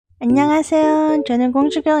안녕하세요. 저는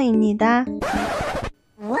gongzhugirl입니다.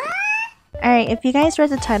 Alright, if you guys read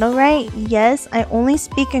the title right, yes, I only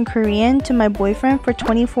speak in Korean to my boyfriend for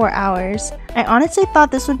 24 hours. I honestly thought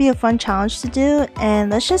this would be a fun challenge to do, and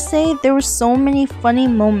let's just say there were so many funny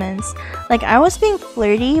moments. Like, I was being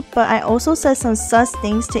flirty, but I also said some sus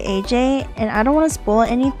things to AJ, and I don't want to spoil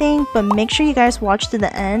anything, but make sure you guys watch to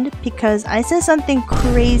the end because I said something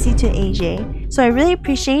crazy to AJ. So I really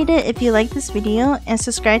appreciate it if you like this video and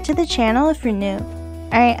subscribe to the channel if you're new.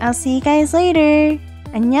 Alright, I'll see you guys later.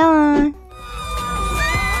 안녕!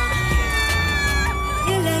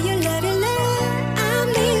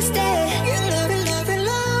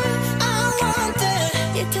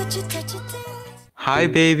 Hi,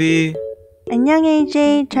 baby. 안녕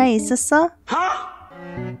AJ, 잘 있었어?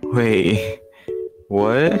 Wait,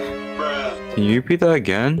 what? Can you repeat that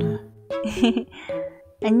again?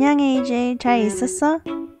 안녕 AJ, 잘 있었어?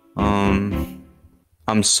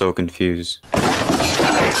 I'm so confused.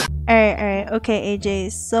 Alright, okay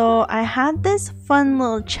AJ, so I had this fun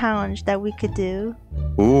little challenge that we could do.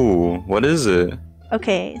 Ooh, what is it?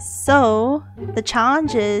 Okay, so the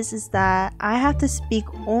challenge is that I have to speak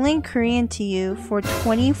only Korean to you for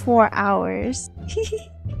 24 hours.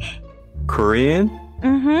 Korean?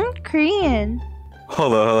 Korean.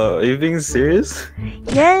 Hold on, are you being serious?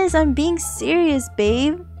 Yes, I'm being serious,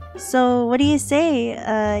 babe. So what do you say?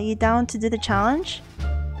 You down to do the challenge?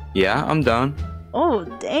 Yeah, I'm down. Oh,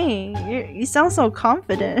 dang, you sound so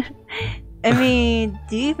confident. I mean,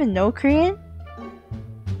 do you even know Korean?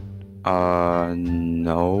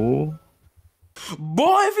 No.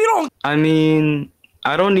 Boy, if you don't... I mean,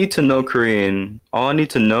 I don't need to know Korean. All I need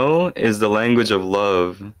to know is the language of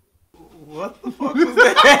love. What the fuck was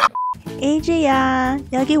that? AJ야,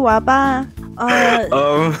 여기 와봐.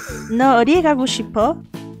 너 어디에 가고 싶어?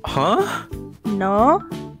 Huh? 너?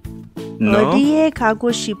 No? 어디에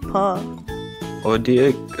가고 싶어?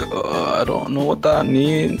 어디에? I don't know what that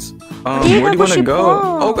means. Where 어디에 do you 가고 want to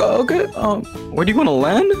go? 싶어? Okay. Where do you want to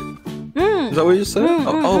land? Is that what you said?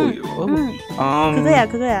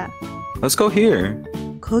 그거야. Let's go here.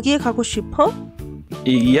 거기에 가고 싶어?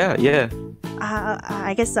 Yeah.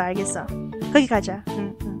 알겠어. 거기 가자.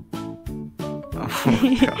 Oh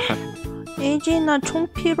my god. AJ, 나 총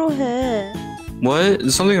필요해. What?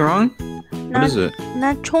 Is something wrong? What is it?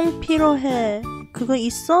 나 총 필요해. 그거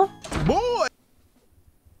있어? Boy!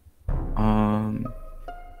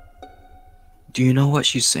 Do you know what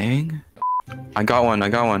she's saying? I got one.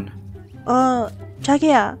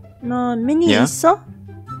 자기야, 너 미니 Yeah? 있어?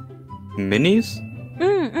 Minis?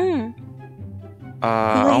 응.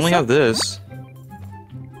 I only 있어? have this.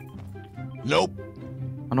 Nope.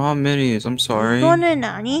 I don't have minis. I'm sorry. 이거는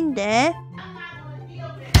아닌데.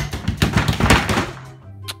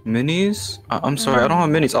 Minis? I'm sorry. I don't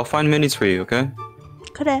have minis. I'll find minis for you. Okay?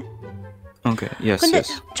 그래. Okay. Yes. 근데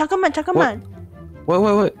Yes. 잠깐만.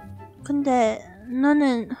 What? 근데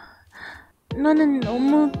너는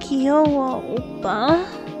너무 귀여워, 오빠.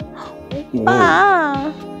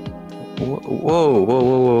 Whoa.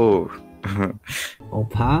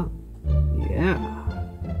 오빠? Yeah.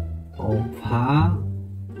 오빠?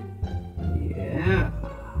 Yeah.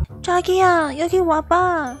 자기야, 여기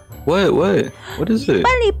와봐. What is it?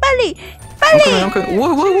 빨리. Okay.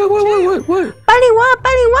 What? 빨리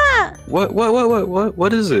와.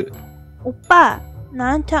 What is it? 오빠,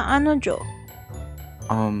 나한테 안아줘.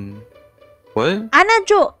 What?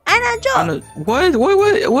 안아줘. What?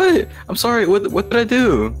 I'm sorry. What did I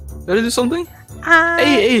do? Did I do something?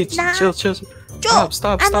 Hey, chill. Stop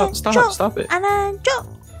it. 안아줘.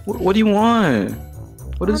 What do you want?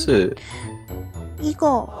 What is it?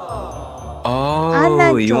 이거. Oh,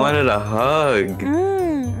 안아줘. you wanted a hug.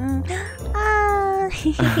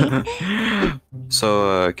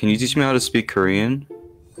 So, can you teach me how to speak Korean?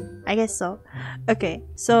 I guess so. Okay,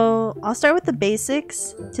 so I'll start with the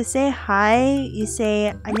basics. To say hi, you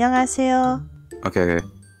say 안녕하세요. Okay.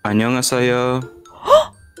 안녕하세요.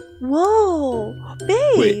 Whoa,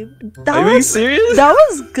 babe, Wait, are you being serious? that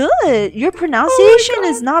was good. Your pronunciation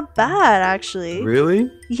is not bad, actually.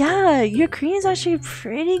 Really? Yeah, your Korean is actually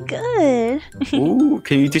pretty good. Ooh,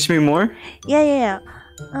 can you teach me more? Yeah.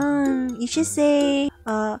 You should say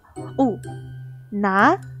나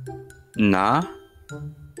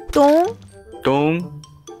똥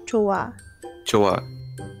좋아.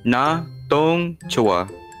 나 똥 좋아.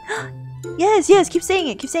 Yes, keep saying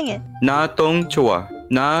it. 나 똥 좋아.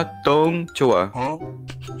 Huh?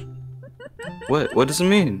 What does it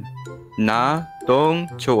mean? 나 똥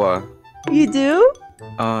좋아. You do?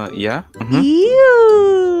 Yeah.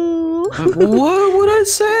 Ew. What would I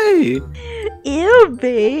say? Ew,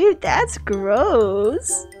 babe, that's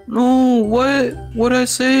gross. No, what? What'd I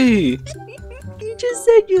say? You just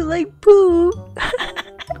said you like poop.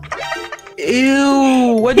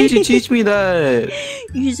 Ew, why did you teach me that?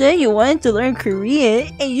 You said you wanted to learn Korean,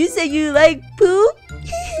 and you said you like poop?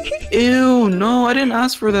 Ew, no, I didn't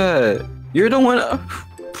ask for that. You're the one.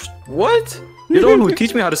 What? You're the one who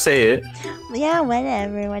teach me how to say it. Yeah,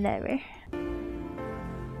 whatever.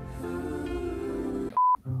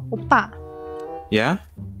 오빠, Yeah?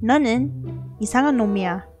 너는 이상한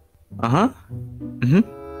놈이야. Uh-huh. Mm-hmm.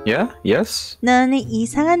 Yeah? Yes? 너는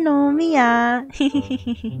이상한 놈이야.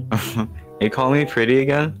 You call me pretty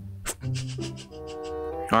again?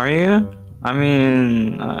 Are you? I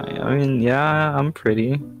mean, yeah, I'm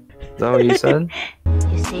pretty. Is that what you said?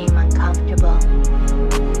 You seem uncomfortable.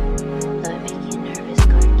 Does it make you nervous,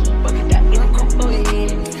 Corky?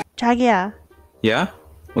 자기야, Yeah?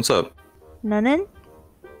 What's up? 너는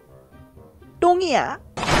똥이야.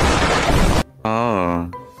 Oh.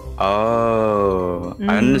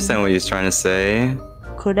 I understand what he's trying to say.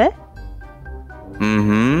 그래?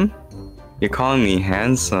 Mm-hmm. You're calling me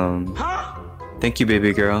handsome. Thank you,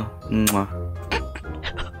 baby girl. Mwah.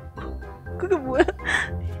 그게 뭐야?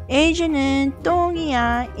 에이지는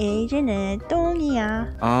똥이야. 에이지는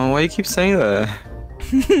똥이야. Why do you keep saying that?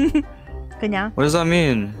 그냥 What does that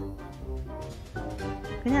mean?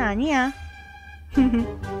 아니야.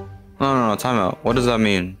 No, time out. What does that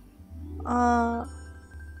mean?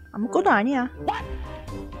 아무것도 아니야.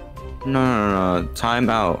 No, time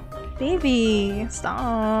out. Baby,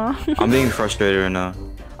 stop. I'm being frustrated right now.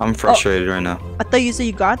 I'm frustrated right now. I thought you said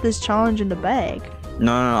you got this challenge in the bag.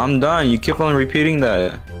 No, I'm done. You keep on repeating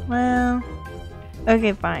that. Well,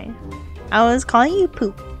 okay, fine. I was calling you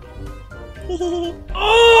poop.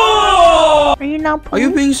 Are you not poop? Are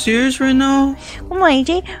you being serious right now? Come on,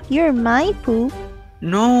 AJ. You're my poop.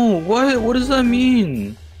 No, what? What does that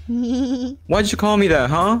mean? Why'd you call me that,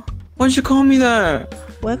 huh? Why'd you call me that?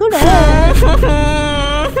 왜 그래?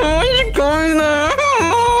 Why'd you call me that?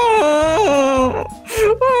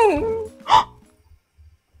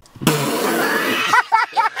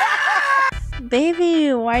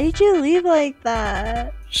 Baby, why did you leave like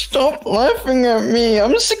that? Stop laughing at me.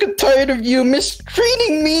 I'm sick and tired of you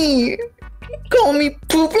mistreating me. Call me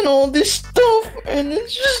poop and all this stuff, and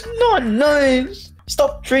it's just not nice.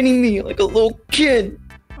 Stop treating me like a little kid.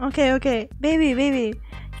 Okay. Baby.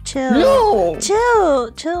 Chill. No.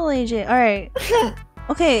 Chill, AJ. Alright.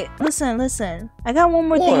 Okay, listen. I got one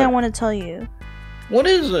more thing I want to tell you. What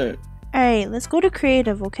is it? Alright, let's go to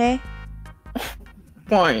creative, okay?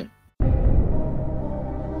 Fine.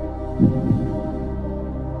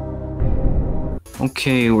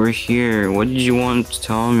 Okay, we're here. What did you want to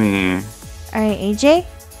tell me? Alright, AJ.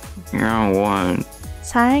 Yeah, what?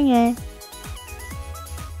 사랑해.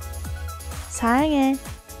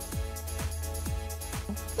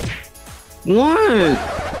 What?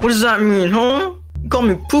 What does that mean, huh? You call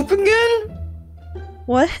me poop again?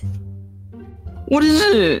 What? What is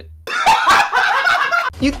it?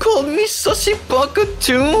 You called me sussy baka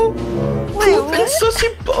too? Wait, Poop and what?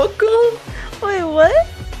 sussy baka? Wait, what?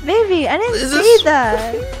 Baby, I didn't Is say this-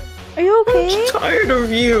 that. Are you okay? I'm tired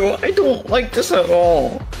of you. I don't like this at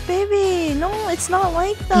all. Baby, no, it's not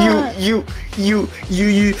like that. You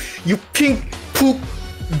pink poop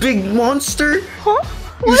big monster. Huh?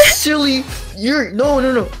 You silly. No.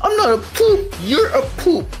 I'm not a poop. You're a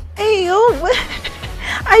poop. Hey, yo, what?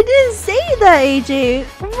 I didn't say that, AJ.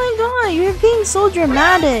 Oh my god, you're being so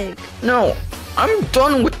dramatic. No, I'm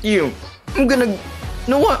done with you. You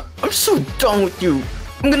know what? I'm so done with you.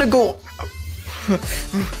 I'm gonna go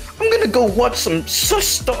watch some sus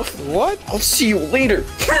stuff. What? I'll see you later.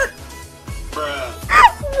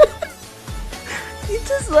 You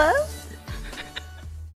just laughed?